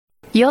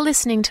You're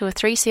listening to a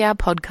 3CR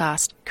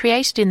podcast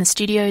created in the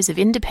studios of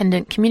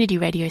independent community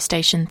radio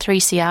station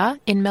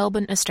 3CR in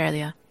Melbourne,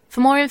 Australia.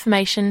 For more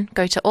information,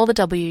 go to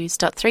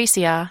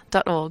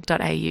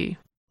allthews.3cr.org.au.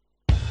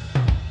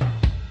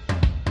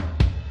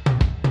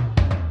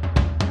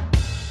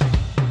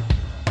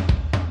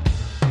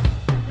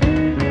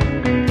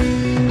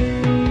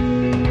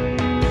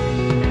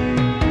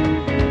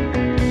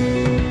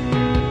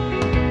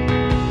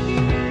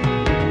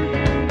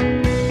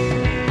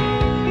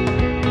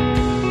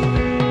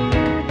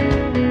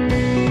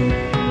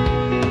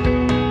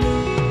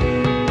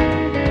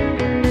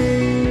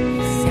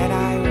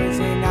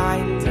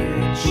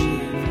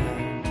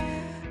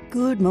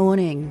 Good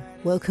morning.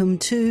 Welcome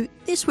to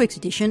this week's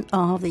edition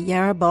of the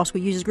Yarra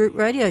Bicycle Users Group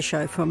radio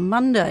show from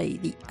Monday,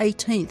 the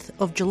 18th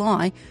of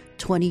July,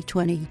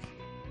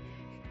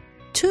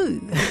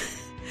 2022.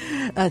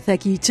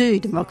 Thank you to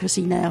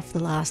Democracy Now! For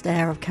the last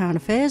hour of current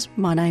affairs.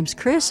 My name's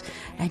Chris,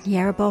 and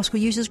Yarra Bicycle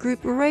Users Group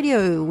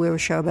Radio. We're a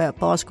show about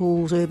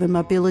bicycles, urban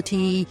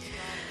mobility,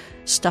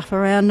 stuff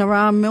around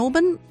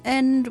Melbourne,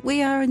 and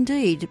we are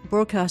indeed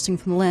broadcasting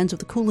from the lands of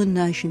the Kulin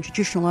Nation,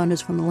 traditional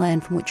owners from the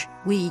land from which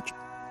we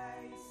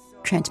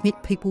transmit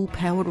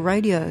people-powered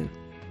radio.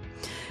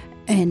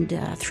 And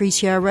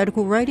 3CR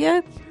Radical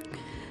Radio,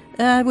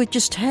 we've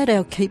just had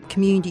our Keep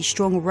Community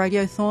Strong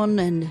radiothon,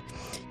 and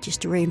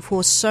just to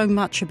reinforce so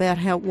much about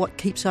what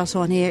keeps us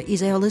on air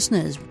is our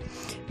listeners.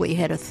 We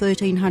had a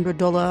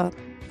 $1,300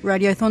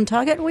 radiothon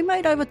target, and we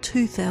made over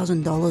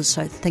 $2,000,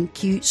 so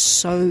thank you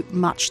so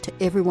much to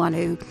everyone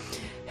who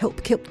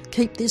helped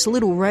keep this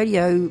little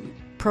radio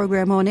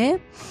program on air.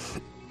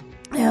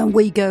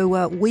 We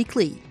go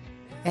weekly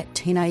at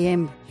 10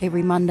 a.m.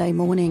 every Monday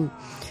morning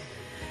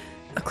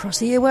across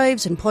the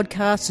airwaves and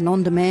podcasts and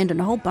on demand, and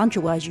a whole bunch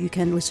of ways you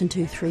can listen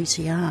to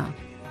 3CR.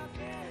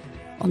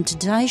 On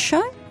today's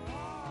show,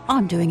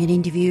 I'm doing an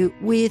interview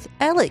with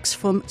Alex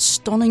from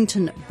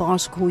Stonington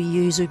Bicycle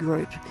User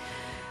Group.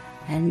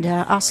 And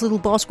us little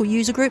bicycle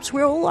user groups,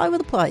 we're all over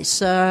the place.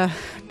 So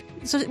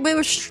they've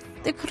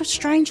got a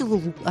strange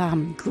little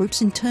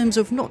groups in terms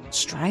of not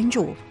strange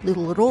or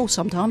little at all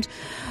sometimes.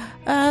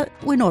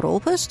 We're not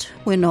AUKUS,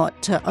 we're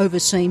not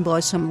overseen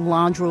by some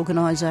larger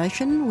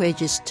organisation, we're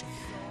just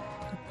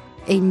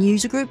in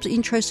user groups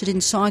interested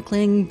in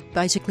cycling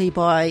basically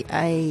by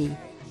a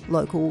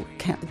local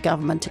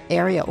government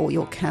area or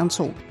your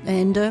council,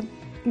 and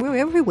we're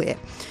everywhere.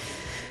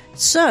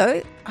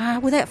 So,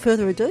 without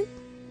further ado,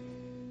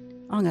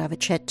 I'm going to have a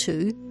chat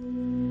to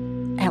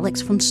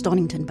Alex from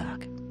Stonington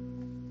Park.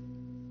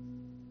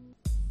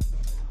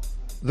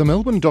 The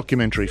Melbourne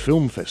Documentary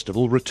Film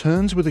Festival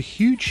returns with a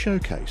huge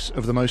showcase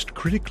of the most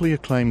critically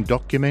acclaimed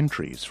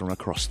documentaries from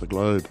across the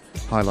globe.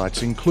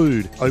 Highlights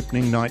include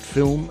opening night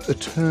film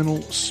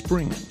Eternal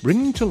Spring,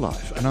 bringing to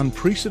life an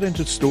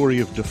unprecedented story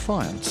of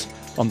defiance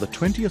on the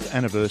 20th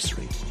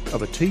anniversary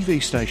of a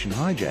TV station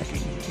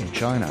hijacking in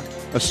China.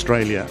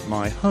 Australia,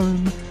 My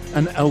Home,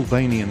 an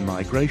Albanian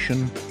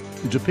migration,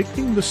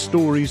 depicting the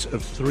stories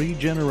of 3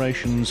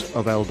 generations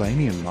of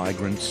Albanian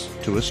migrants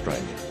to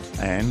Australia,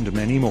 and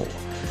many more.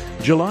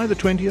 July the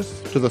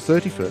 20th to the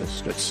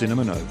 31st at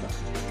Cinema Nova,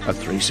 a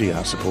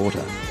 3CR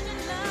supporter.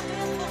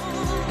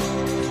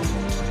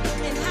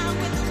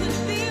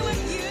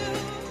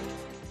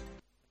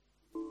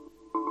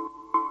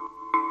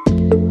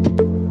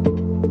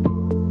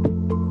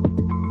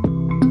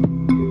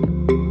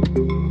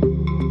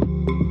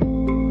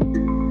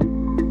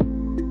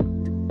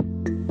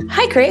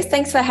 Hi Chris,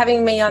 thanks for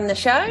having me on the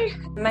show.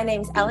 My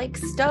name's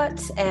Alex Stott,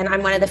 and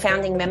I'm one of the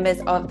founding members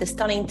of the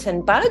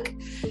Stonington BUG,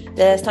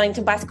 the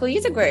Stonington Bicycle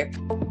User Group.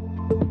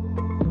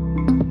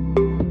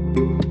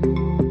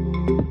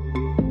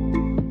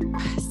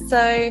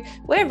 So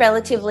we're a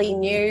relatively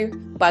new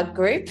BUG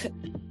group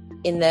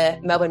in the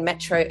Melbourne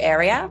metro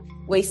area.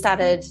 We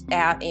started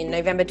out in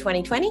November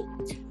 2020,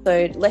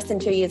 so less than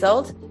 2 years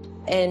old,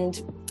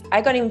 and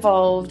I got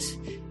involved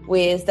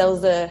there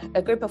was a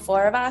group of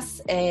 4 of us,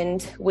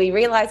 and we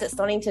realised that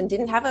Stonington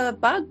didn't have a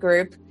BUG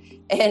group,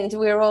 and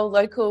we were all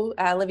local,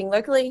 living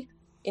locally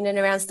in and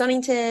around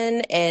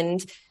Stonington,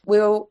 and we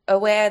were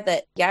aware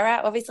that Yarra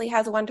obviously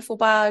has a wonderful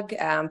BUG,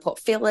 Port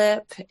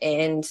Phillip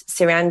and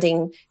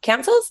surrounding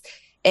councils,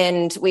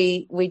 and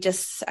we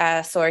just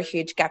saw a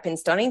huge gap in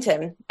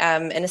Stonington,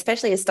 and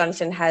especially as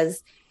Stonington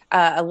has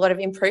a lot of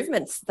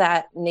improvements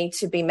that need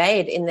to be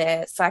made in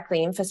their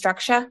cycling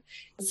infrastructure.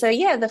 So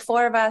yeah, the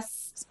 4 of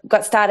us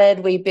got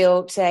started. We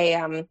built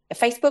a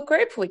Facebook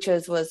group, which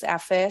was our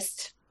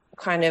first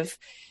kind of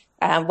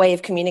way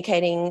of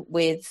communicating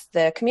with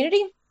the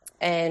community.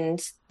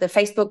 And the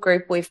Facebook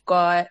group, we've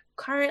got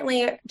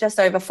currently just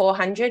over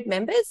 400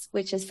 members,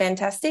 which is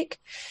fantastic.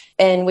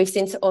 And we've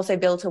since also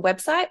built a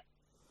website,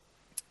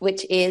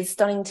 which is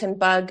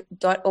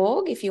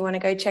stoningtonbug.org, if you want to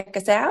go check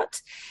us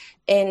out.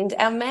 And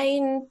our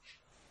main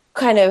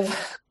kind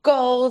of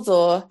goals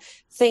or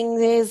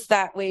things is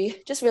that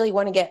we just really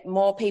want to get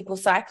more people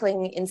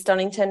cycling in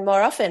Stonington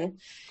more often.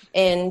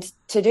 And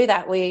to do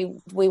that, we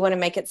want to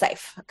make it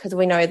safe, because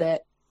we know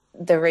that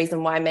the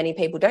reason why many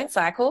people don't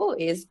cycle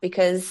is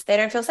because they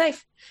don't feel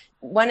safe.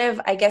 One of,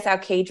 I guess, our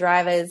key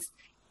drivers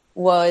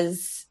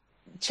was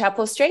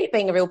Chapel Street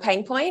being a real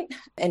pain point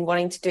and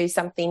wanting to do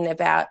something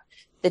about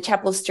the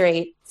Chapel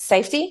Street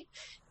safety.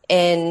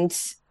 And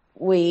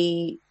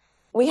we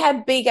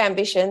had big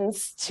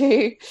ambitions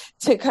to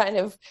kind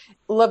of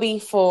lobby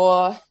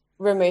for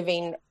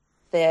removing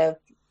the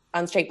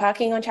on-street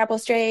parking on Chapel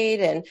Street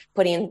and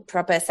putting in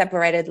proper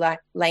separated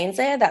lanes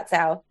there. That's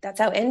our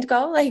end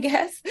goal, I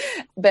guess.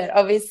 But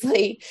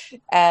obviously,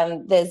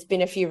 there's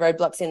been a few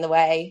roadblocks in the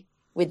way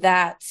with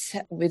that,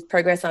 with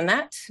progress on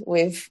that.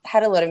 We've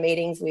had a lot of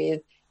meetings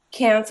with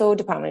council,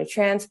 Department of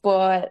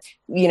Transport,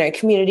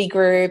 community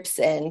groups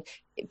and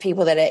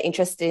people that are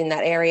interested in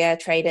that area,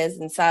 traders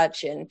and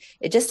such. And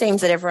it just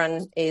seems that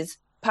everyone is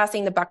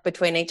passing the buck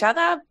between each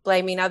other,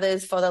 blaming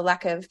others for the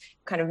lack of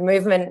kind of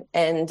movement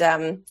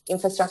and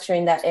infrastructure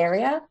in that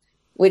area,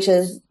 which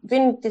has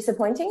been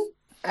disappointing,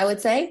 I would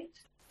say.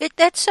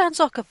 That sounds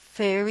like a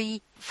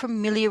very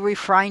familiar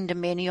refrain to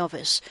many of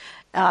us.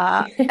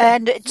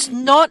 And it's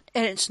not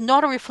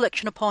a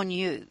reflection upon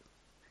you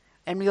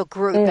and your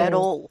group at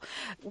all.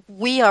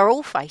 We are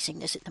all facing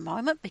this at the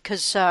moment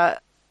because there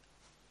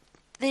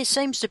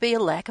seems to be a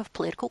lack of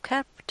political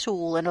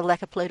capital and a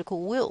lack of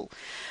political will.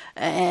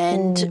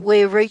 And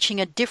we're reaching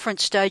a different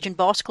stage in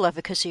bicycle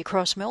advocacy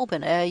across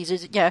Melbourne.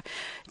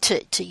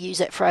 To use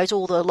that phrase,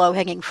 all the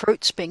low-hanging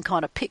fruit's been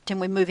kind of picked and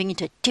we're moving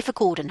into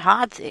difficult and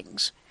hard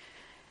things.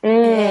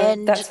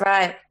 And that's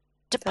right.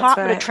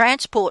 Department of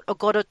Transport have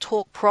got to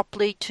talk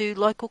properly to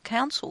local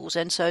councils,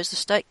 and so has the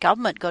state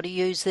government got to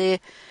use their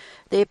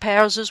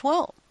powers as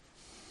well.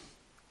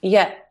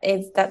 Yeah,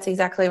 that's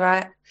exactly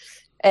right.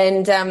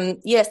 And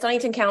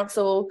Stonnington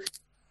Council,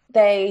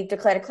 they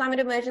declared a climate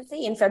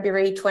emergency in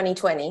February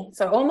 2020.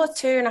 So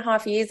almost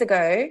 2.5 years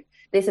ago,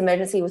 this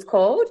emergency was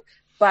called,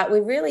 but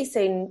we've really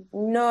seen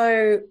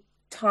no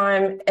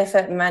time,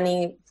 effort,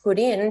 money put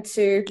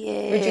into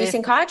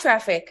reducing car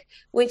traffic,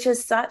 which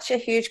is such a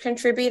huge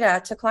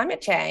contributor to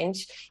climate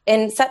change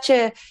and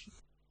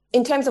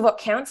in terms of what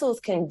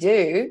councils can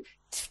do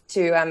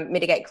to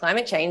mitigate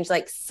climate change,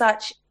 like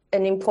such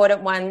an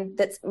important one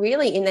that's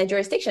really in their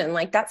jurisdiction.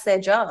 Like that's their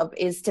job,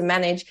 is to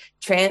manage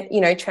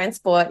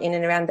transport in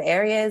and around the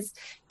areas.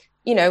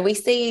 We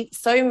see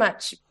so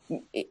much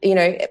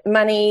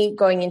money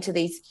going into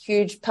these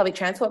huge public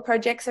transport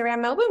projects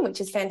around Melbourne,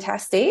 which is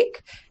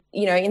fantastic.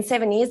 In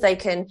 7 years they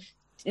can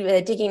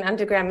digging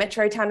underground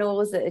metro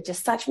tunnels that are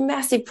just such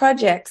massive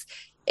projects.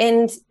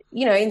 And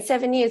in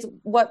 7 years,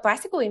 what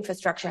bicycle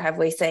infrastructure have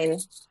we seen?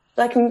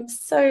 Like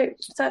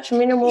such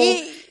minimal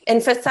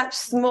and for such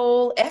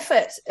small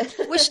effort.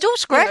 We're still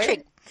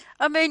scratching.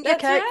 I mean,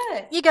 that's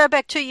right. You go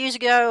back 2 years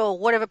ago or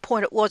whatever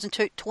point it was in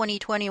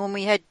 2020 when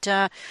we had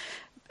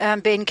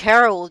Ben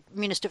Carroll,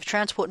 Minister for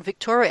Transport in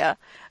Victoria,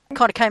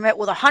 kind of came out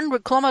with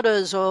 100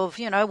 kilometres of,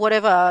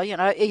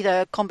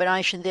 either a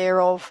combination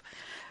there of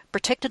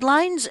protected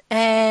lanes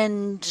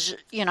and,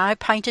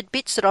 painted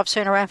bits that I've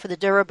seen around for the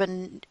Dirrab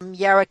and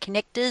Yarra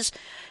connectors,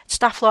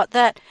 stuff like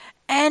that.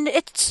 And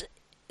it's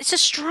a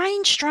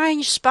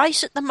strange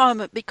space at the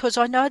moment because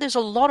I know there's a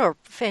lot of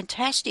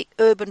fantastic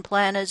urban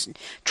planners and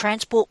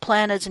transport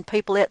planners and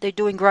people out there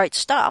doing great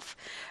stuff.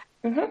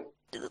 Mm-hmm.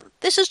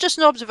 This is just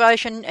an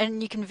observation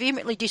and you can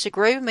vehemently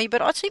disagree with me,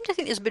 but I seem to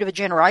think there's a bit of a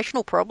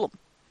generational problem.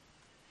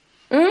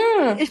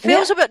 It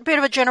feels a bit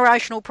of a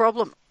generational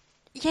problem.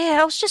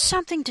 Yeah, it was just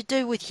something to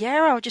do with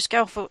Yarra. I'll just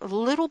go for a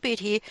little bit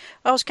here.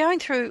 I was going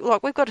through,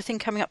 we've got a thing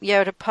coming up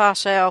Yarra to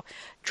pass our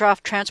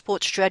draft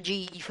transport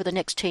strategy for the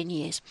next 10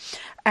 years.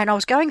 And I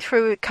was going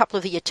through a couple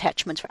of the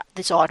attachments for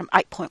this item,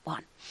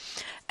 8.1.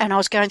 And I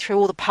was going through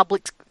all the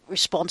public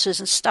responses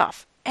and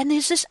stuff. And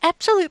there's this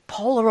absolute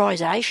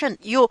polarisation.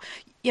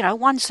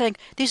 One saying,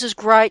 this is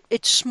great,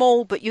 it's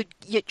small, but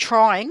you're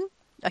trying,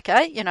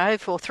 okay,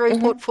 for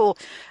throughput, for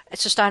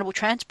sustainable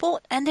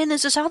transport. And then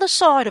there's this other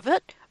side of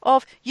it,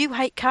 of you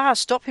hate cars,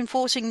 stop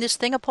enforcing this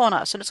thing upon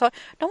us. And it's like,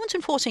 no one's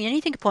enforcing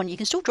anything upon you. You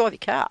can still drive your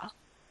car.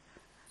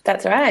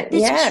 That's right.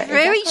 It's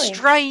very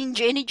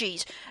strange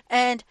energies.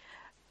 And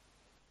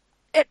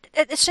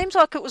it seems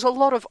like it was a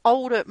lot of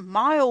older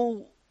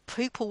male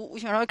people,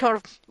 kind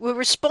of were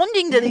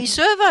responding to these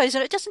surveys.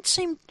 And it doesn't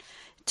seem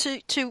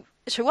to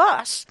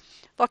us,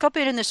 like I've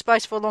been in this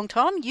space for a long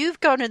time.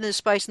 You've gone into this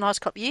space in the last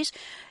couple of years.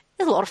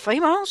 There's a lot of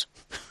females.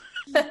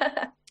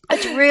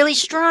 It's really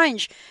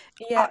strange.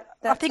 Yeah,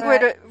 I think we're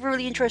at a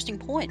really interesting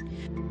point.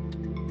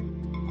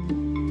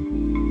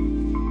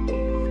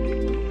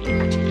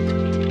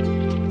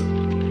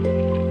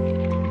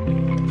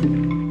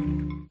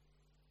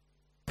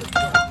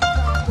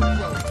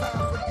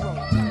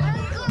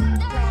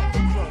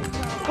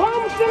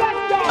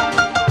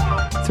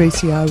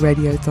 .3CR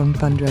Radiothon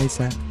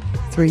fundraiser,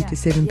 3 to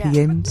 7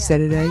 p.m,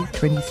 Saturday,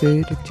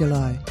 23rd of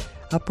July.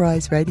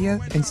 Uprise Radio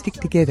and Stick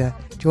Together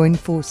join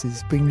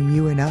forces, bringing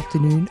you an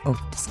afternoon of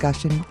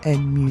discussion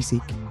and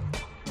music.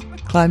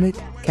 Climate,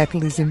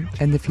 capitalism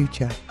and the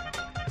future.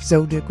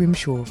 Zelda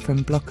Grimshaw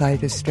from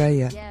Blockade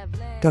Australia.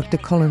 Dr.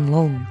 Colin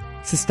Long,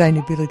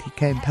 sustainability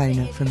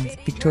campaigner from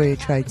Victoria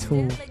Trades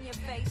Hall.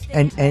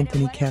 and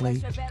Anthony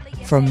Kelly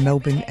from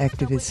Melbourne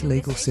Activist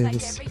Legal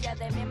Service.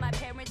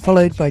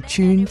 Followed by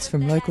tunes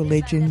from local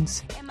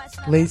legends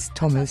Les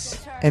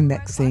Thomas and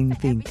Maxine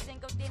Vink.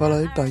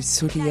 Followed by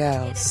Sooty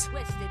Owls.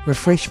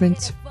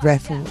 Refreshments,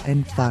 raffle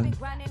and fun.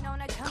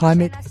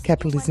 Climate,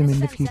 capitalism in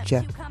the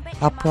future.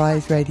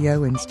 Uprise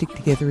Radio and Stick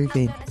Together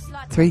event.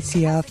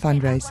 3CR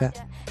fundraiser.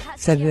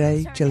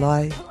 Saturday,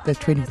 July the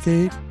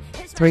 23rd,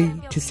 3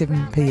 to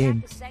 7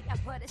 p.m.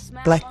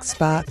 Black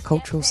Spark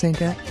Cultural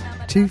Centre,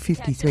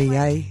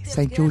 253A,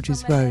 St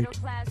George's Road.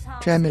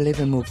 Tram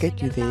 11 will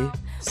get you there.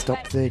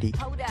 Stop 30.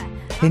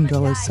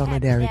 $10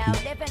 solidarity.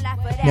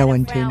 No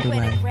one turned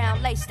away.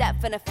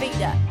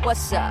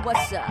 What's up?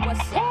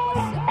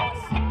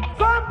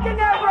 Something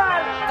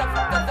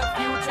that the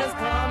future's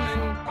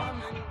coming.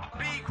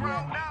 Be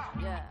grown now.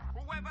 Yeah.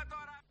 Whoever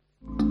thought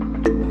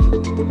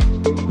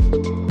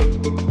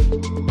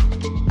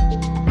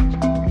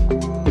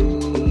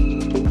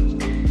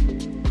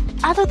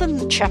Other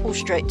than Chapel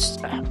Street's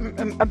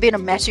been a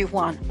massive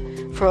one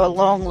for a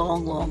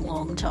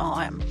long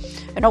time,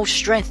 and all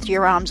strength to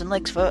your arms and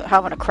legs for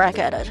having a crack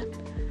at it.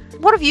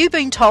 What have you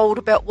been told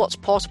about what's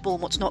possible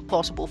and what's not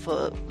possible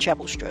for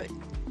Chapel Street?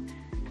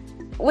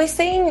 We're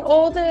seeing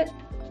all the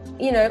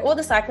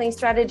cycling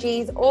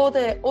strategies, all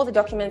the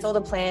documents, all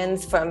the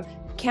plans from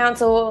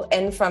council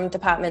and from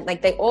department.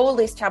 Like, they all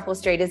list Chapel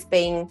Street as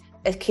being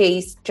a key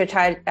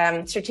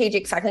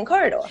strategic cycling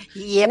corridor.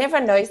 Yep. And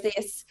everyone knows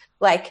this.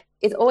 Like,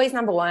 it's always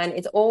number one.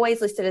 It's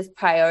always listed as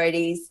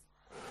priorities.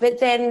 But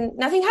then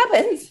nothing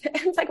happens. And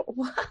it's like,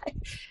 why?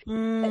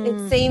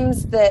 It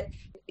seems that,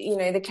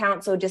 the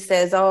council just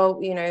says,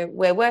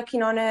 we're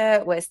working on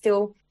it. We're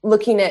still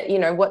looking at,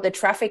 what the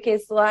traffic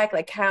is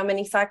like how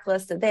many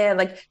cyclists are there,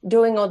 like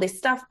doing all this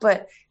stuff.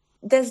 But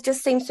there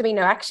just seems to be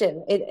no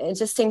action. It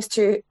just seems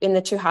in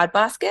the too hard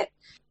basket.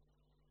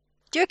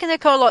 Do you reckon they're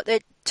kind of like they're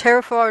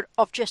terrified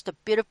of just a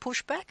bit of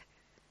pushback?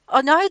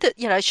 I know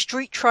that,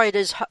 street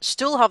traders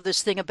still have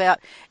this thing about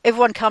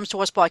everyone comes to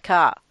us by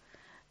car.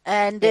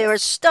 And there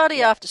is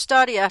study after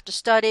study after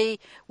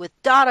study with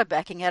data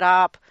backing it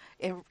up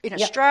in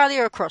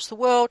Australia, across the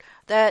world,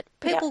 that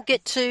people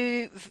get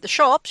to the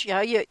shops,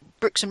 your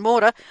bricks and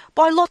mortar,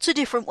 by lots of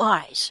different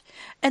ways.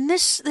 And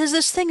there's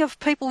this thing of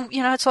people,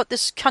 it's like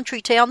this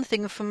country town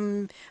thing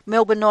from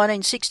Melbourne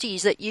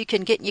 1960s, that you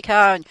can get in your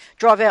car and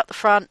drive out the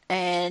front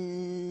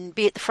and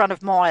be at the front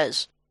of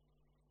Myers.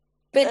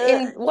 But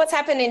in what's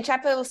happened in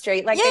Chapel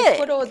Street, they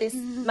put all this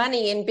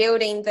money in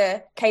building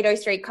the Cato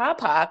Street car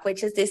park,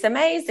 which is this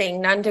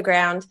amazing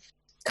underground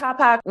car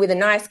park with a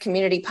nice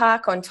community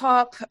park on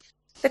top.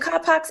 The car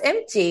park's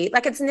empty,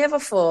 it's never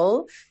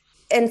full.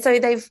 And so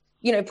they've,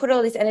 put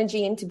all this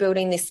energy into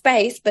building this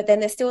space, but then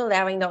they're still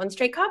allowing the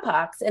on-street car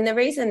parks. And the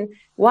reason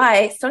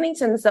why,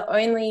 Stonington's the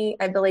only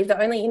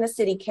inner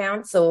city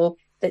council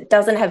that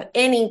doesn't have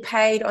any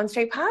paid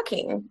on-street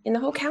parking in the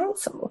whole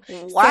council.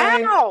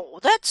 Wow, so,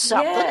 that's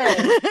something.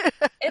 Yeah,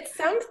 it's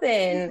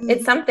something.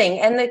 It's something.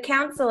 And the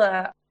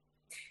councillor,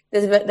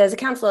 there's a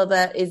councillor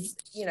that is,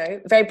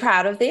 very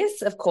proud of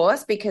this, of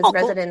course, because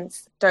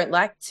residents don't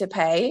like to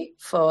pay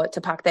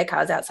to park their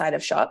cars outside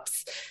of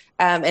shops.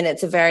 And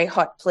it's a very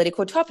hot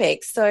political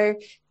topic. So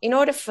in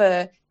order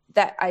for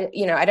that, I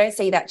don't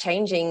see that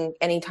changing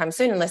anytime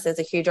soon unless there's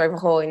a huge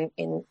overhaul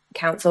in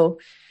council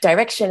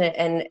direction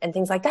and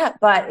things like that.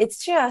 But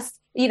it's just,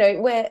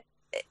 where,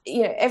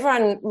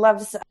 everyone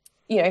loves,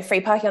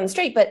 free parking on the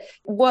street, but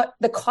what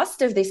the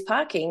cost of this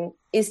parking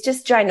is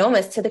just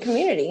ginormous to the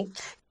community.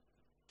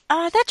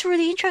 That's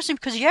really interesting,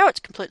 because it's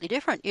completely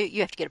different.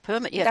 You have to get a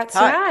permit. That's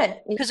right.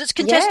 Because it's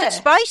contested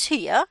space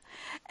here,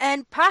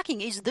 and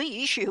parking is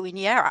the issue in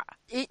Yarra.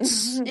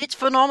 It's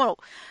phenomenal.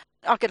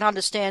 I can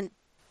understand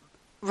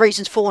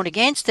reasons for and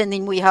against, and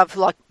then we have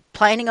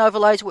planning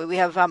overlays where we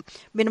have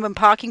minimum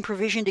parking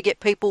provision to get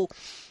people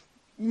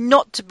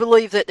not to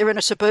believe that they're in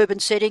a suburban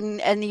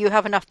setting, and you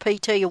have enough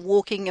PT and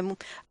walking and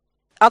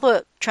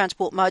other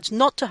transport modes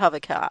not to have a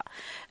car.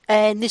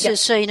 And this is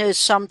seen as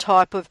some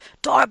type of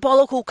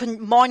diabolical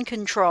mind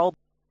control.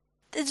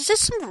 There's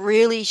just some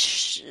really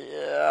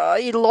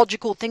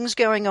illogical things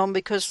going on,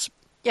 because,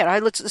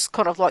 it's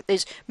kind of like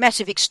there's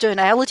massive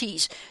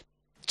externalities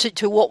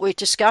to what we're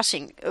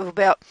discussing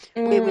about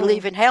where we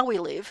live and how we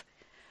live.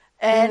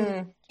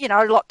 And,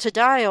 like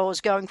today I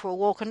was going for a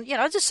walk and,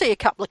 I just see a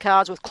couple of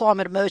cars with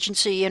climate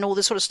emergency and all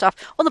this sort of stuff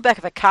on the back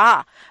of a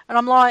car. And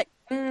I'm like,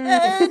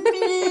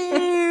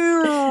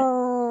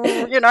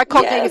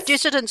 cognitive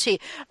dissonance here.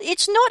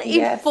 It's not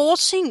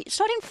enforcing. It's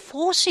not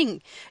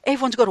enforcing.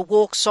 Everyone's got to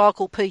walk,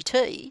 cycle,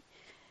 PT.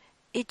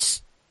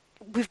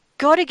 We've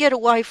got to get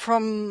away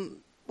from.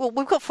 Well,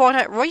 we've got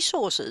finite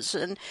resources,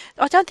 and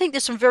I don't think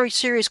there's some very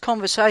serious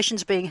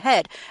conversations being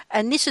had.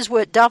 And this is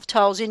where it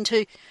dovetails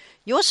into.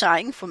 You're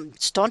saying, from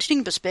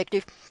Stonington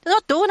perspective, they're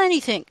not doing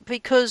anything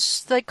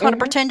because they kind of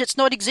pretend it's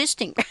not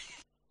existing.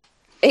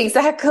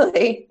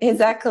 Exactly.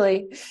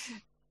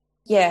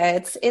 Yeah,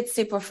 it's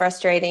super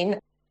frustrating.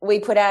 We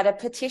put out a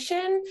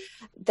petition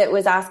that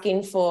was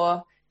asking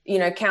for,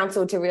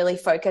 council to really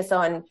focus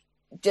on,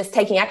 just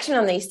taking action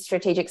on these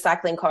strategic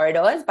cycling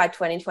corridors by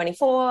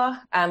 2024.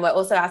 We're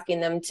also asking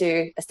them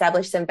to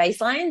establish some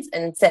baselines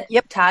and set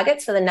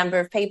targets for the number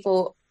of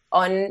people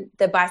on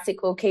the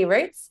bicycle key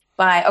routes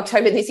by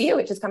October this year,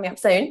 which is coming up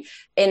soon.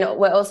 And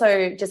we're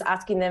also just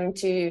asking them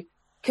to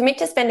commit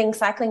to spending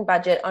cycling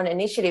budget on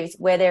initiatives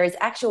where there is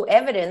actual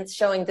evidence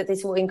showing that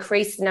this will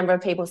increase the number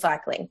of people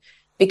cycling.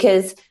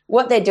 Because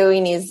what they're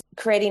doing is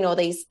creating all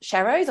these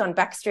sharrows on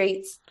back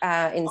streets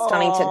in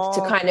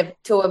Stonington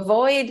to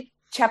avoid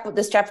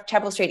this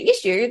Chapel Street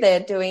issue. They're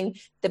doing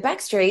the back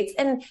streets,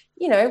 and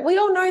we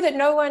all know that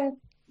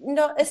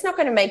it's not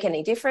going to make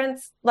any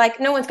difference. Like,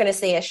 no one's going to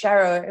see a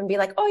sharrow and be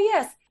like, oh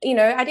yes,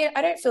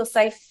 I don't feel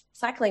safe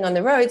cycling on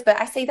the roads, but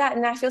I see that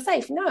and I feel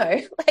safe.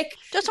 No, like,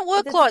 doesn't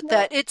work like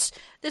that.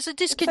 There's a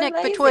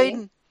disconnect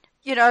between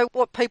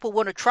what people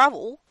want to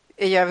travel.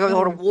 They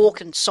want to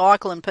walk and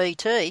cycle and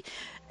PT,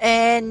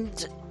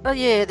 and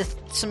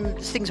some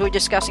things we were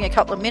discussing a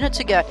couple of minutes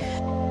ago.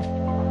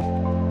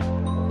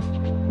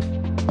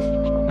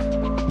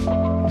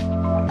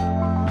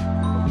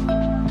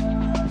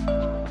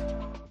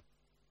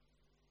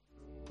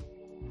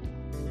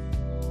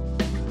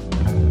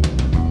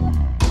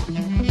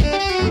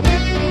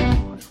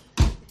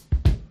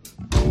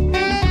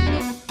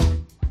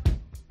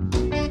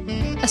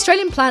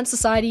 Australian Plant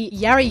Society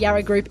Yarra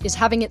Yarra Group is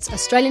having its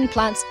Australian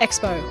Plants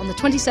Expo on the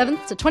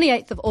 27th to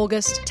 28th of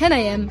August,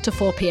 10am to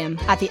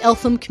 4pm at the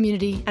Eltham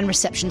Community and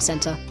Reception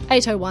Centre,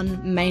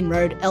 801 Main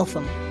Road,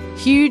 Eltham.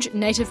 Huge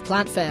native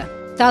plant fair.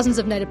 Thousands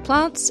of native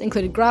plants,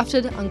 including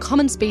grafted,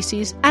 uncommon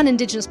species and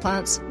Indigenous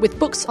plants, with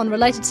books on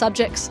related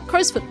subjects,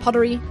 crowsfoot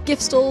pottery,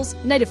 gift stalls,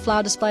 native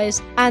flower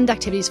displays and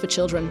activities for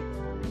children.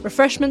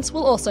 Refreshments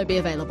will also be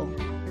available.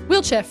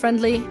 Wheelchair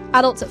friendly,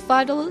 adults at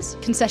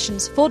 $5,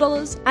 concessions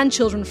 $4 and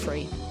children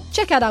free.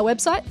 Check out our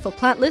website for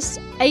plant lists,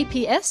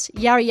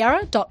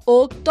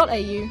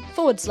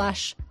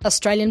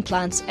 apsyarrayarra.org.au/Australian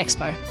Plants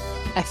Expo.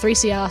 A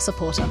 3CR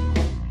supporter.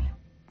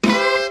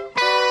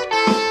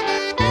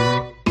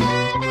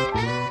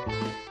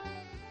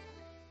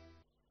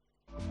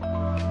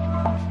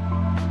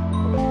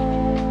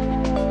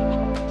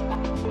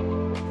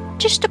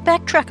 Just to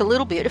backtrack a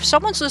little bit, if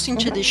someone's listening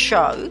to this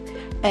show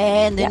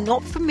and they're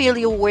not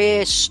familiar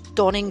where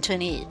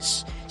Stonington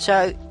is,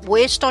 so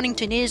where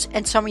Stonington is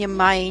and some of your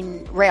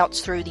main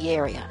routes through the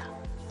area.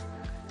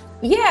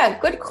 Yeah,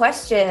 good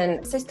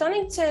question. So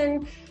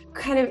Stonington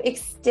kind of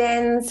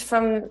extends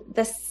from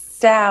the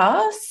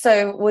south.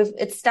 So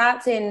it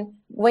starts in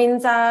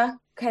Windsor,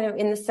 kind of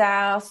in the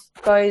south,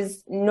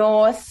 goes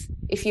north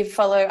if you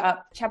follow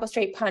up Chapel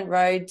Street Punt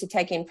Road to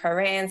take in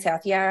Paran,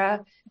 South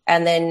Yarra,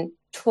 and then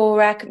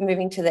Toorak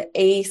moving to the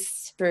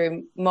east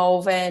through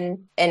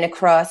Malvern and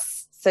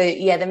across. So,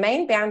 the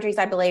main boundaries,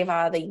 I believe,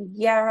 are the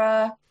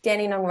Yarra,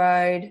 Dandenong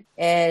Road,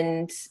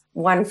 and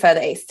one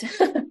further east.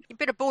 A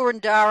bit of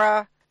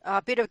Boroondara,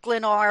 a bit of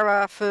Glen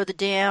Ira further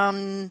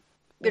down,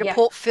 a bit of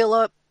Port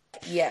Phillip.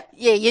 Yeah.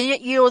 Yeah,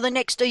 you're the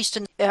next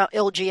eastern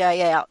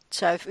LGA out.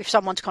 So if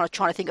someone's kind of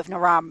trying to think of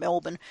Narrabri,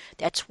 Melbourne,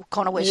 that's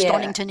kind of where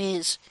Stonington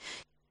is.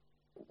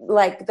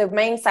 Like the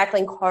main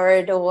cycling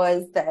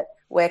corridors that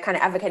we're kind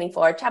of advocating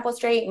for: Chapel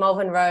Street,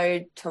 Malvern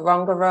Road,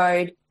 Taronga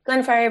Road,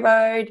 Glenferrie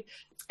Road,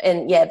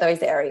 and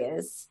those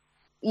areas.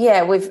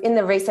 Yeah, we've in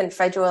the recent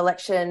federal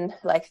election,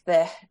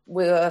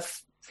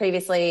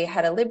 previously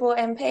had a Liberal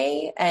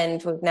MP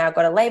and we've now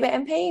got a Labor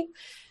MP,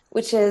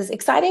 which is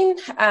exciting.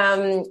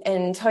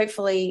 And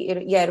hopefully,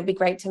 it'll be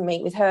great to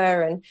meet with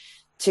her and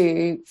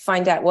to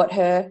find out what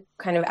her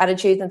kind of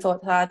attitudes and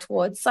thoughts are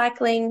towards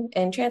cycling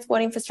and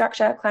transport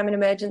infrastructure, climate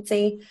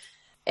emergency.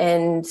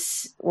 And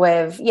so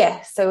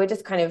we're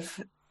just kind of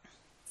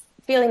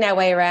feeling our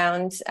way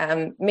around,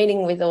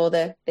 meeting with all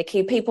the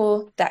key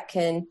people that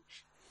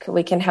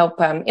we can help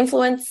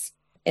influence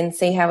and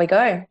see how we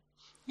go.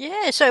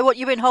 Yeah, so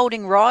you've been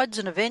holding rides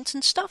and events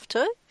and stuff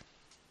too?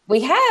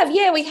 We have,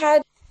 we've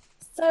had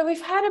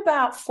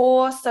about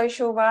 4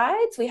 social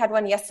rides. We had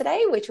one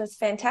yesterday, which was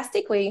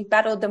fantastic. We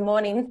battled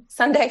the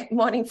Sunday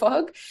morning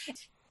fog.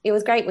 It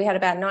was great. We had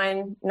about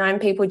nine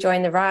people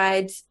join the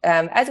ride.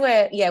 As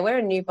we're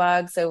a new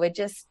bug, so we're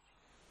just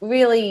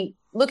really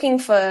looking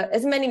for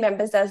as many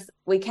members as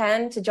we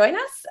can to join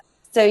us.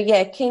 So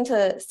keen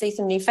to see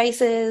some new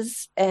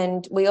faces.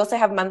 And we also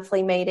have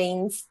monthly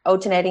meetings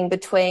alternating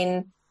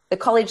between the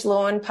College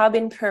Lawn pub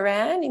in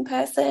Paran in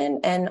person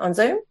and on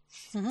Zoom.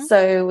 Mm-hmm.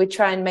 So we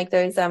try and make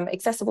those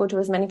accessible to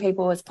as many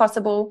people as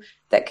possible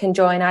that can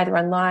join either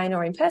online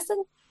or in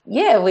person.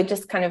 Yeah, we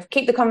just kind of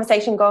keep the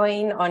conversation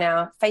going on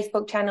our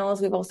Facebook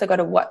channels. We've also got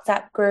a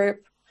WhatsApp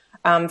group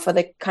for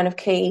the kind of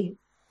key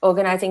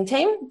organising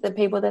team, the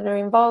people that are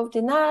involved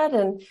in that,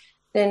 and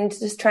then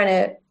just trying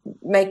to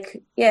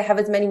have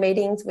as many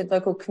meetings with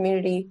local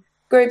community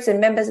groups and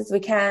members as we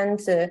can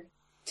to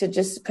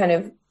just kind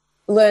of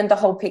learn the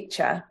whole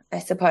picture, I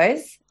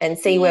suppose, and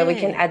see where we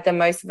can add the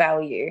most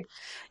value.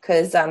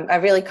 Because I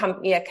really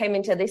came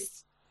into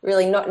this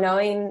really not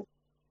knowing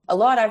a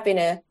lot. I've been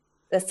a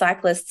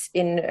cyclist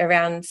in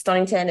around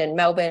Stonington and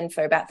Melbourne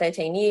for about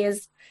 13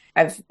 years.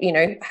 I've,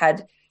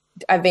 had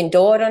I've been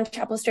doored on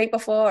Chapel Street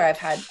before. I've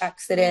had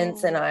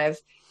accidents, and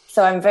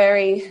so I'm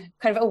very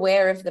kind of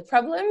aware of the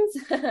problems.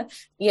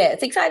 Yeah,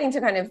 it's exciting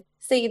to kind of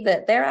see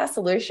that there are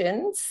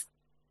solutions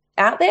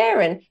out there,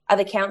 and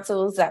other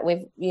councils that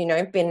we've,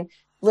 been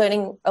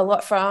learning a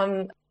lot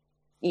from.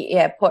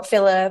 Yeah, Port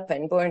Phillip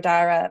and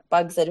Boroondara,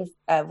 bugs that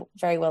are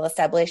very well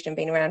established and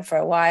been around for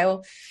a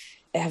while,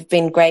 have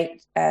been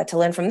great to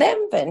learn from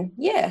them. And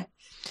yeah.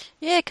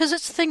 Yeah, because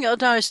it's the thing I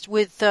noticed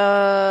with,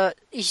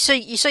 you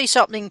see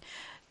something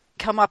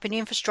come up in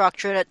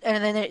infrastructure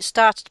and then it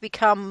starts to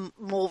become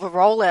more of a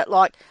rollout.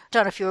 Like, I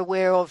don't know if you're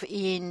aware of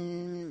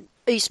in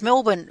East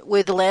Melbourne,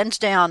 where the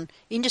Lansdowne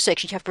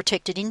intersections, you have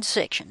protected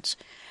intersections.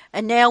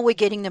 And now we're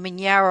getting them in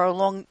Yarra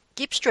along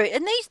Gipp Street.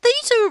 And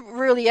these are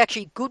really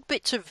actually good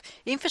bits of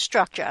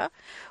infrastructure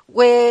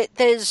where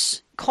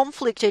there's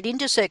conflict at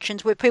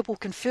intersections where people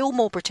can feel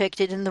more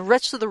protected, and the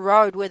rest of the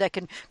road where they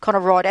can kind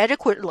of ride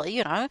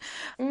adequately,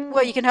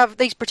 where you can have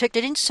these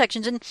protected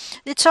intersections. And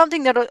it's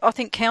something that I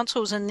think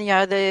councils and,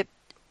 the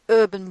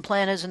urban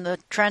planners and the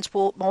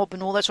transport mob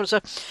and all that sort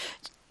of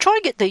stuff try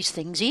and get these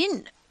things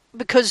in,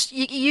 because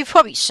you've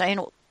probably seen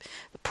all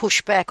the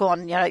pushback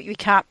on, you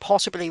can't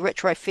possibly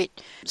retrofit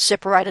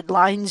separated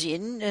lanes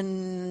in,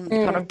 and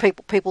kind of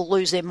people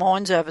lose their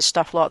minds over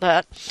stuff like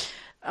that.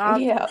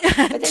 Yeah,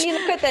 but then you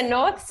look at the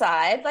north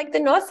side, like the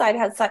north side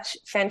has such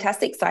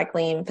fantastic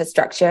cycling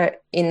infrastructure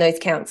in those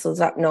councils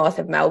up north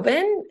of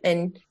Melbourne,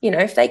 and,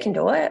 if they can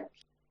do it.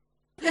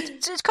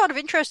 It's kind of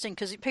interesting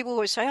because people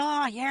always say,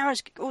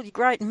 Yarra's really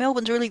great and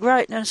Melbourne's really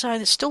great, and I'm saying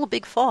there's still a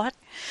big fight.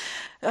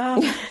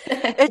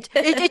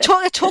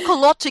 It took a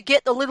lot to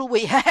get the little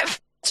we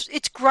have.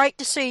 It's great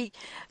to see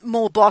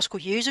more bicycle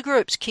user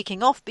groups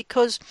kicking off,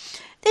 because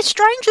they're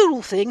strange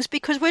little things,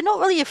 because we're not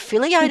really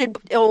affiliated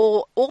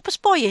or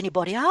auspiced by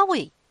anybody, are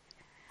we?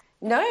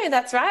 No,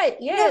 that's right.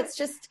 Yeah, it's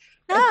just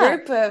a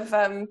group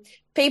of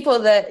people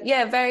that,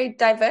 very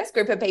diverse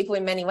group of people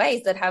in many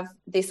ways that have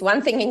this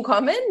one thing in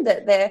common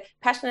that they're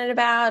passionate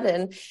about.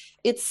 And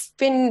it's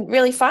been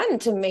really fun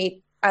to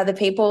meet other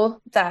people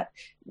that,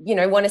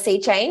 want to see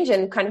change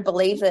and kind of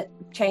believe that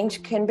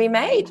change can be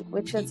made,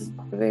 which is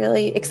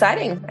really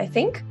exciting, I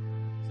think.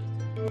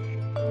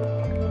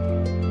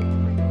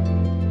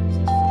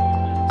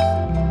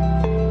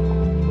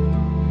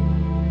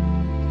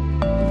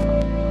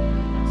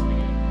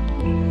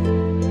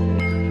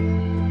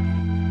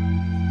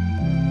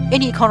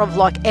 Any kind of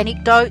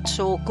anecdotes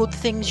or good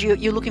things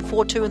you're looking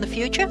forward to in the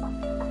future?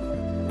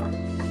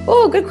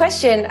 Oh, good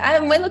question.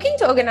 We're looking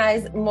to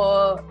organise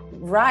more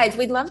rides.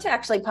 We'd love to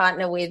actually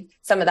partner with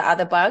some of the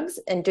other bugs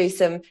and do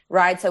some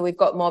rides so we've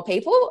got more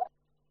people.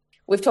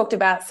 We've talked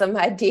about some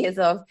ideas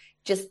of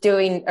just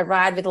doing a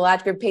ride with a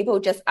large group of people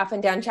just up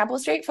and down Chapel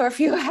Street for a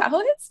few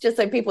hours, just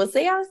so people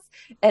see us.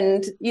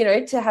 And,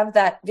 to have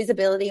that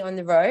visibility on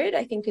the road,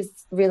 I think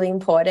is really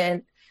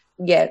important.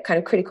 Yeah, kind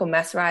of critical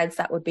mass rides,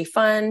 that would be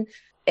fun.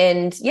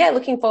 And,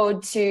 looking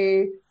forward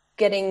to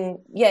going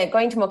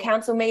to more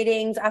council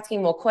meetings,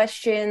 asking more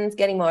questions,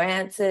 getting more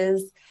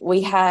answers.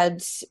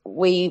 When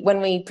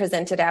we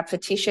presented our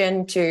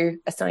petition to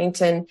a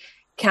Stonington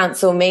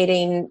Council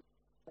meeting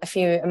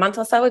a month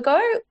or so ago,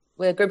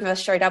 a group of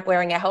us showed up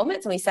wearing our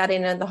helmets, and we sat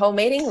in the whole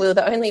meeting. We were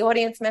the only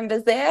audience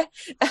members there,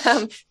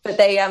 but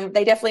they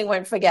definitely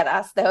won't forget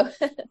us, though.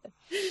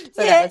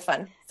 That was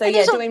fun. So,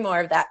 doing more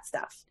of that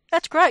stuff.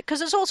 That's great, because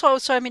there's also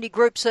so many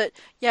groups that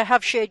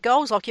have shared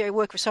goals, like you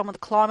work with some of the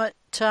climate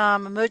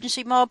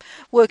emergency mob,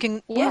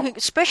 working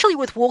especially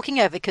with walking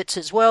advocates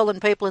as well,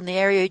 and people in the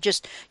area who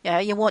just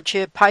you want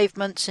your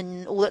pavements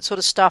and all that sort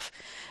of stuff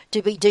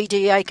to be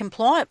DDA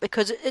compliant,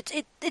 because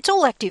it's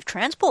all active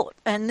transport,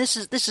 and this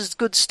is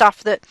good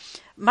stuff that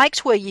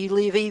makes where you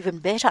live even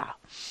better.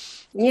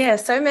 Yeah,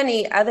 so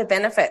many other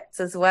benefits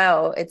as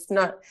well. It's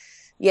not.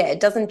 Yeah,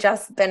 it doesn't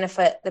just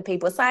benefit the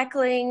people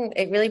cycling,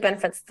 it really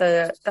benefits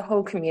the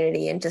whole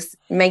community and just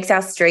makes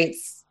our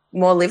streets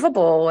more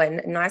livable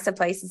and nicer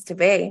places to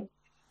be.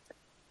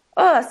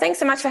 Oh, thanks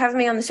so much for having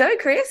me on the show,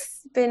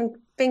 Chris.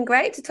 Been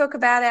great to talk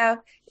about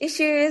our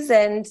issues,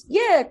 and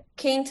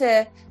keen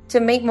to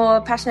meet more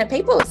passionate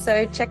people.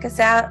 So check us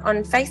out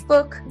on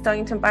Facebook,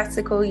 Stonington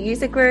Bicycle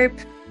User Group,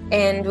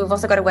 and we've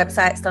also got a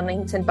website,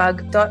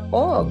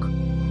 stoningtonbug.org.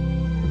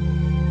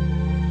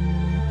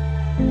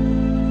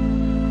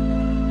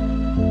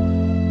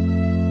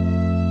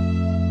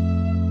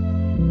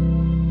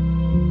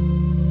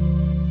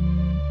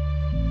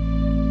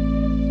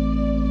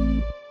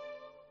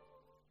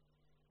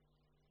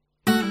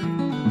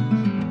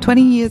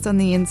 20 Years on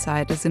the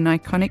Inside is an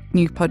iconic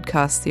new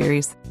podcast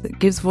series that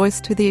gives voice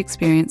to the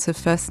experience of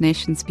First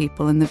Nations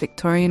people in the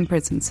Victorian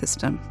prison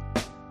system.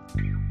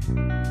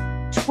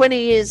 20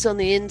 Years on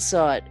the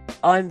Inside.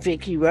 I'm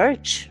Vicky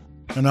Roach.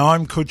 And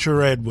I'm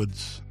Kutcher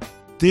Edwards.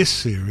 This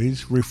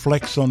series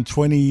reflects on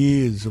 20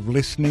 years of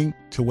listening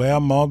to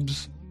our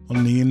mobs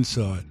on the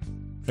inside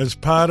as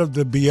part of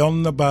the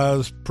Beyond the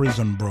Bars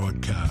prison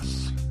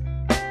broadcasts.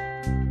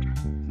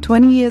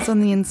 20 Years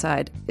on the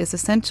Inside is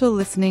essential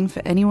listening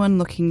for anyone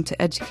looking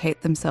to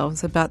educate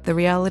themselves about the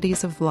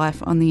realities of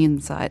life on the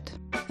inside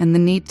and the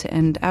need to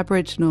end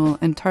Aboriginal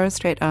and Torres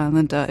Strait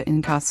Islander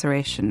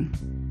incarceration.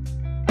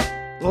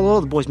 Well, a lot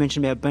of the boys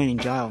mentioned about being in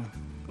jail.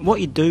 What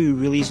you do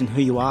really isn't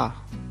who you are.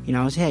 You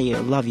know, it's how you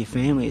love your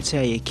family, it's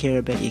how you care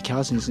about your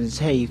cousins, and it's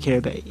how you care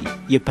about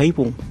your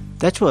people.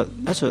 That's what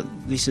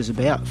this is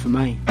about for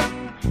me.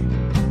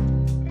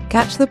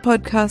 Catch the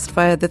podcast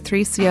via the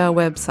 3CR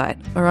website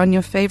or on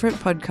your favourite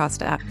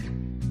podcast app.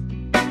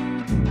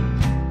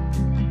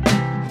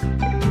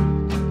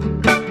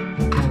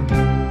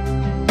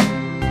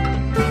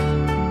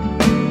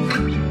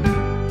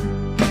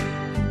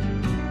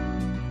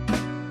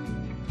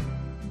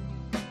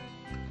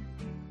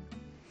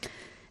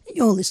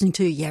 You're listening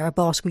to Yarra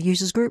Bicycle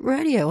Users Group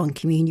Radio on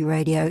Community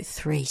Radio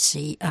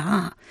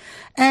 3CR.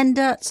 And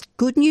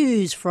good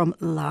news from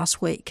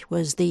last week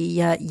was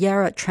the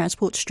Yarra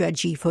Transport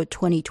Strategy for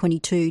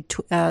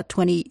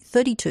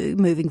 2022-2032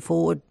 moving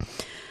forward.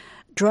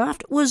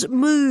 Draft was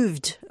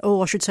moved,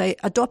 or I should say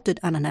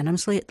adopted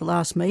unanimously at the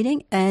last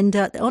meeting, and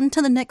on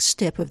to the next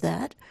step of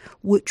that,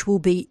 which will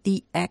be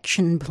the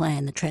action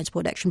plan, the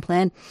Transport Action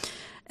Plan.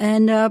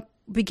 And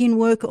begin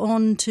work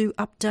on to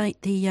update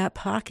the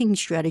parking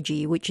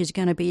strategy, which is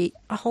going to be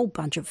a whole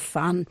bunch of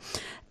fun.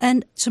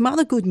 And some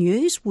other good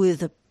news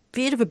with a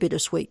bit of a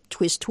bittersweet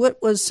twist to it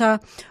was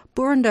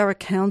Boroondara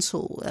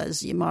Council,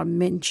 as you might have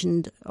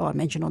mentioned, or I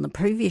mentioned on the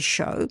previous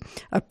show,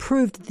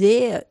 approved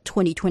their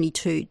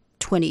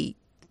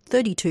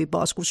 2022-2032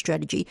 bicycle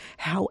strategy.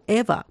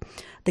 However,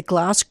 the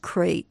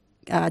Glasscrete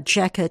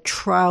Jacker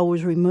Trail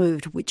was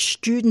removed, which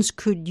students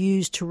could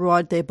use to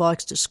ride their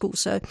bikes to school.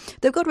 So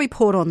they've got a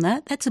report on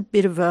that. That's a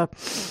bit of a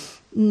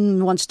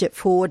one step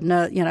forward and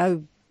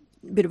a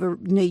bit of a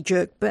knee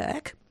jerk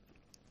back.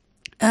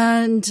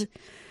 And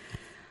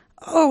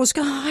I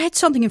had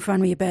something in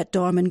front of me about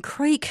Diamond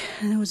Creek.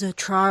 There was a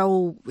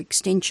trail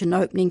extension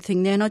opening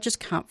thing there, and I just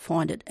can't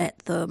find it at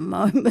the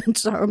moment.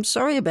 So I'm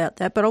sorry about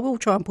that, but I will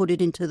try and put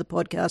it into the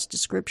podcast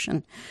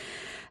description.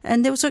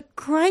 And there was a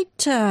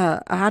great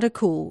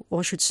article, or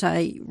I should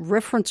say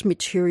reference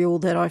material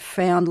that I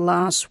found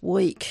last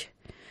week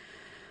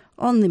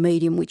on the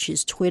medium, which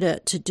is Twitter,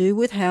 to do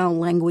with how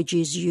language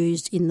is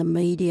used in the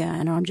media.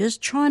 And I'm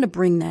just trying to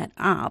bring that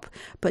up.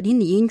 But in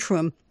the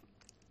interim,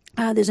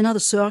 there's another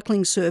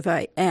cycling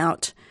survey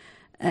out,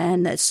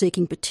 and that's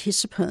seeking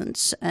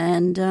participants.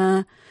 And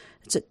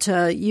it's at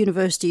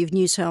University of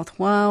New South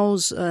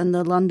Wales and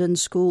the London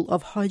School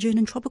of Hygiene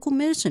and Tropical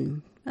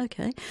Medicine.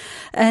 Okay.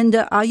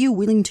 And are you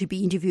willing to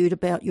be interviewed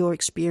about your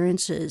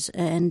experiences?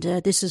 And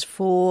this is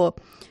for,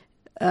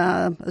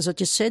 as I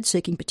just said,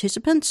 seeking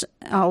participants.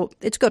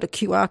 It's got a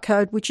QR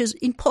code, which is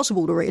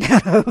impossible to read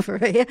out over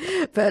here,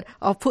 but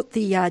I'll put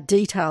the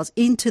details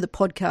into the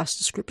podcast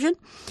description.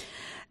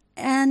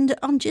 And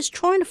I'm just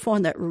trying to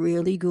find that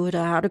really good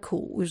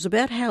article. It was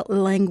about how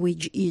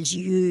language is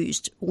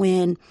used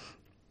when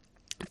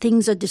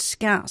things are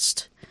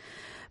discussed.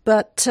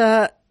 But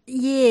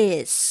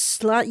yes,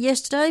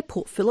 yesterday,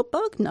 Port Phillip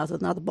Bug,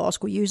 another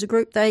bicycle user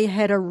group, they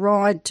had a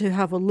ride to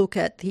have a look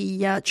at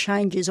the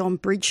changes on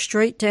Bridge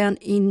Street down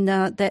in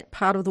that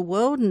part of the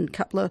world, and a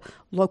couple of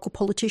local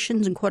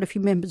politicians and quite a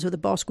few members of the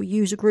bicycle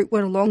user group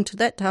went along to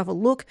that to have a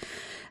look.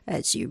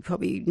 As you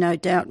probably no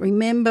doubt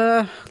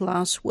remember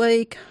last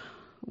week,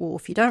 or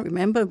if you don't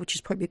remember, which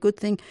is probably a good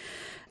thing,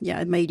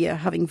 media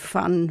having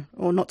fun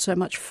or not so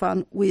much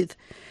fun with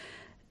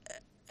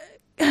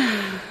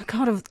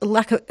kind of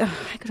lack of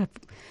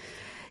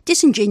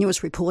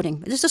disingenuous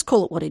reporting. Let's just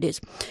call it what it is.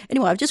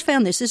 Anyway, I've just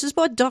found this. This is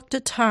by Dr.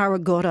 Tara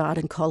Goddard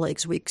and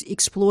colleagues, which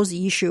explores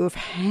the issue of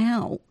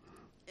how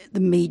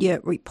the media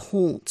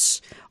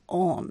reports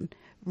on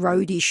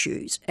road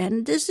issues.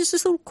 And there's this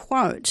little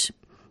quote,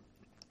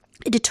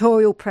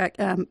 editorial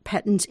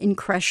patterns in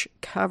crash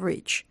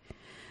coverage.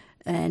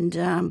 And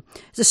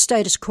the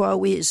status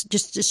quo is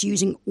just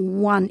using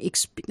one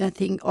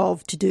thing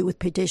to do with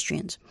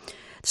pedestrians.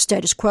 The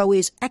status quo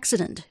is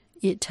accident,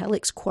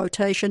 italics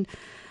quotation,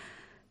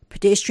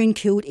 pedestrian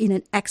killed in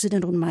an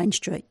accident on Main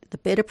Street. The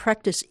better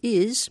practice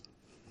is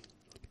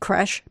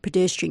crash,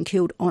 pedestrian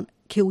killed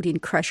in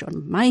crash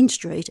on Main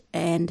Street,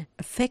 and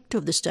effect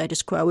of the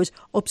status quo is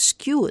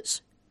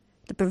obscures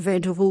the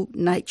preventable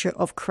nature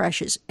of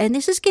crashes. And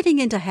this is getting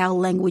into how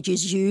language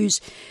is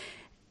used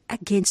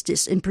against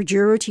us and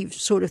pejorative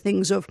sort of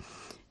things of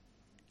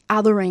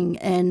othering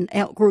and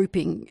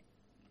outgrouping.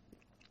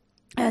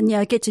 And,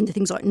 it gets into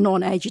things like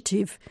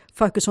non-adjective,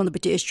 focus on the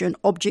pedestrian,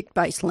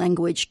 object-based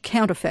language,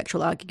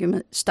 counterfactual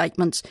argument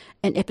statements,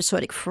 and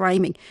episodic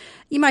framing.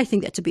 You may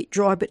think that's a bit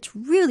dry, but it's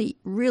really,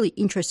 really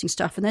interesting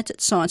stuff, and that's at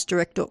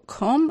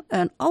sciencedirect.com.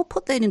 And I'll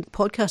put that in the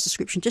podcast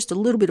description, just a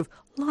little bit of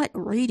light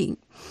reading.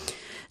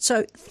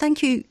 So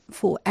thank you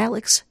for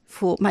Alex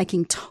for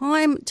making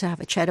time to have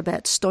a chat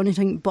about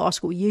Stoniton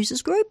Bicycle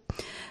Users Group.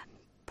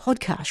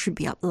 Podcast should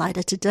be up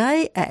later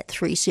today at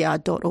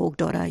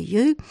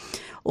 3cr.org.au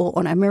or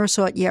on our mirror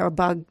site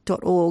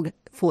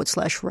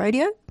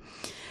yarrabug.org/radio.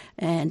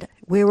 And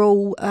we're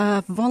all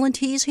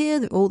volunteers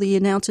here, all the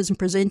announcers and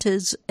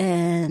presenters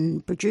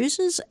and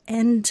producers,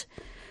 and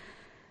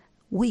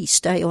we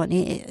stay on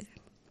air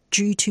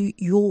due to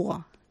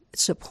your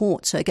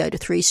support. So go to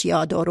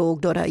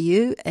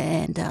 3cr.org.au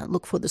and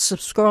look for the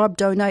subscribe,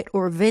 donate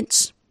or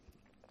events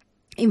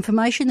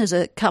information. There's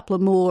a couple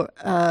of more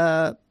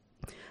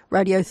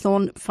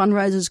Radiothon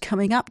fundraisers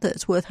coming up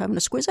that's worth having a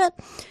squiz at.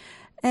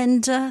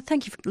 And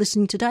thank you for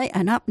listening today.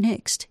 And up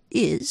next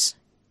is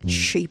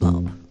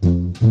She-Bob.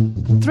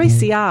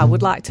 3CR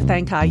would like to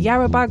thank our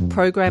Yarrabug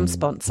program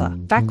sponsor,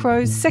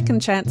 Vacro's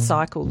Second Chance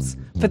Cycles,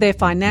 for their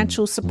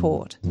financial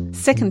support.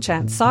 Second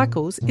Chance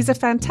Cycles is a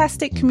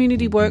fantastic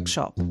community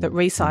workshop that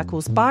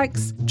recycles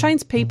bikes,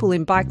 trains people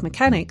in bike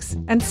mechanics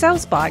and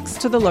sells bikes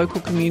to the local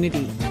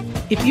community.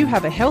 If you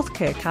have a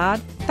healthcare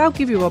card, they'll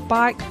give you a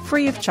bike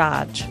free of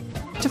charge.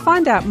 To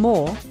find out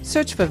more,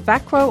 search for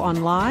Vacro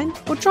online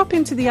or drop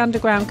into the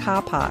underground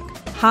car park,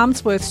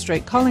 Harmsworth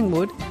Street,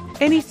 Collingwood,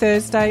 any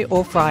Thursday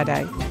or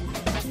Friday.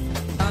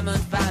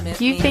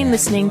 You've been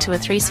listening to a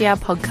 3CR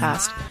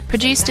podcast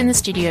produced in the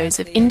studios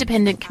of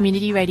independent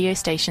community radio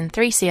station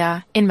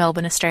 3CR in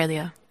Melbourne,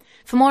 Australia.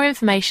 For more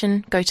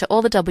information, go to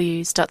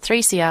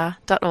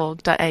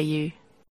allthews.3cr.org.au.